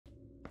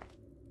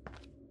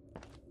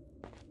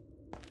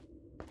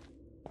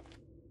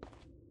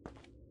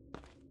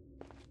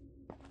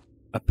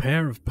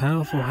pair of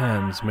powerful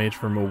hands made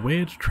from a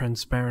weird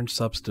transparent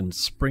substance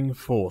spring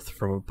forth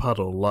from a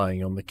puddle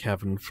lying on the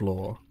cavern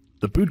floor.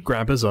 The boot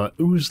grabbers are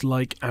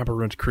ooze-like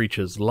aberrant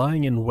creatures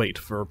lying in wait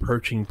for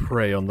approaching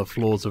prey on the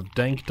floors of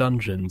dank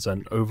dungeons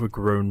and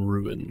overgrown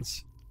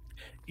ruins.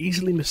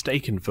 Easily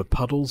mistaken for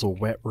puddles or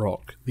wet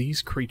rock,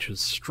 these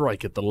creatures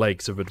strike at the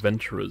legs of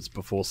adventurers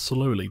before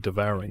slowly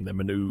devouring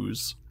them in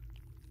ooze.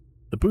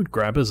 The boot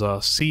grabbers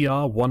are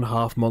CR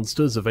 1/2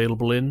 monsters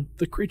available in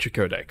The Creature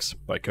Codex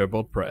by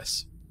Kobold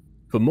Press.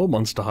 For more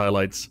monster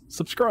highlights,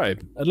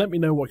 subscribe and let me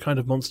know what kind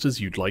of monsters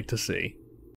you'd like to see.